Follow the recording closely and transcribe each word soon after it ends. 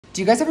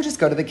Do you guys ever just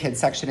go to the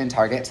kids section in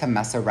Target to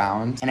mess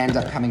around and end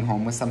up coming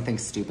home with something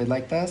stupid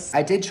like this?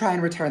 I did try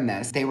and return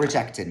this. They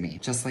rejected me,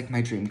 just like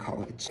my dream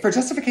college. For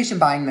justification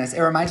buying this,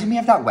 it reminded me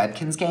of that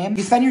Webkinz game.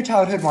 You spend your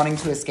childhood wanting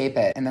to escape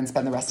it and then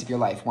spend the rest of your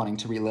life wanting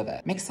to relive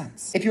it. Makes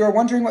sense. If you are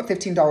wondering what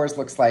 $15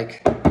 looks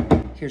like,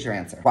 here's your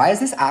answer. Why is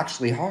this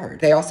actually hard?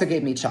 They also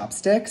gave me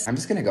chopsticks. I'm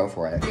just gonna go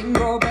for it.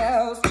 Jingle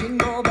bells,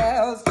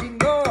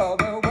 jingle all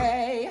the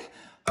way.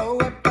 Oh,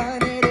 what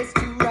fun it is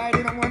to ride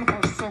in a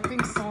one-horse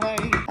open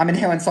sleigh. I'm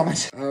inhaling so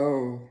much.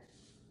 Oh,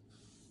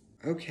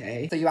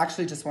 okay. So you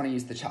actually just wanna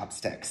use the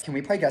chopsticks. Can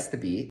we play Guess the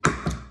Beat?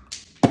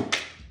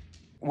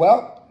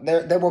 Well,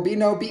 there will be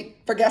no beat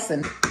for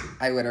guessing.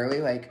 I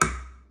literally like,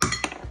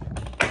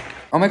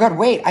 oh my God,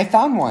 wait, I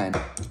found one.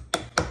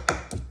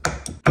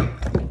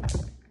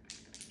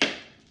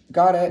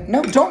 Got it.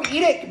 No, don't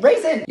eat it,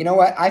 raisin. You know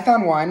what? I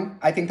found one.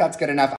 I think that's good enough.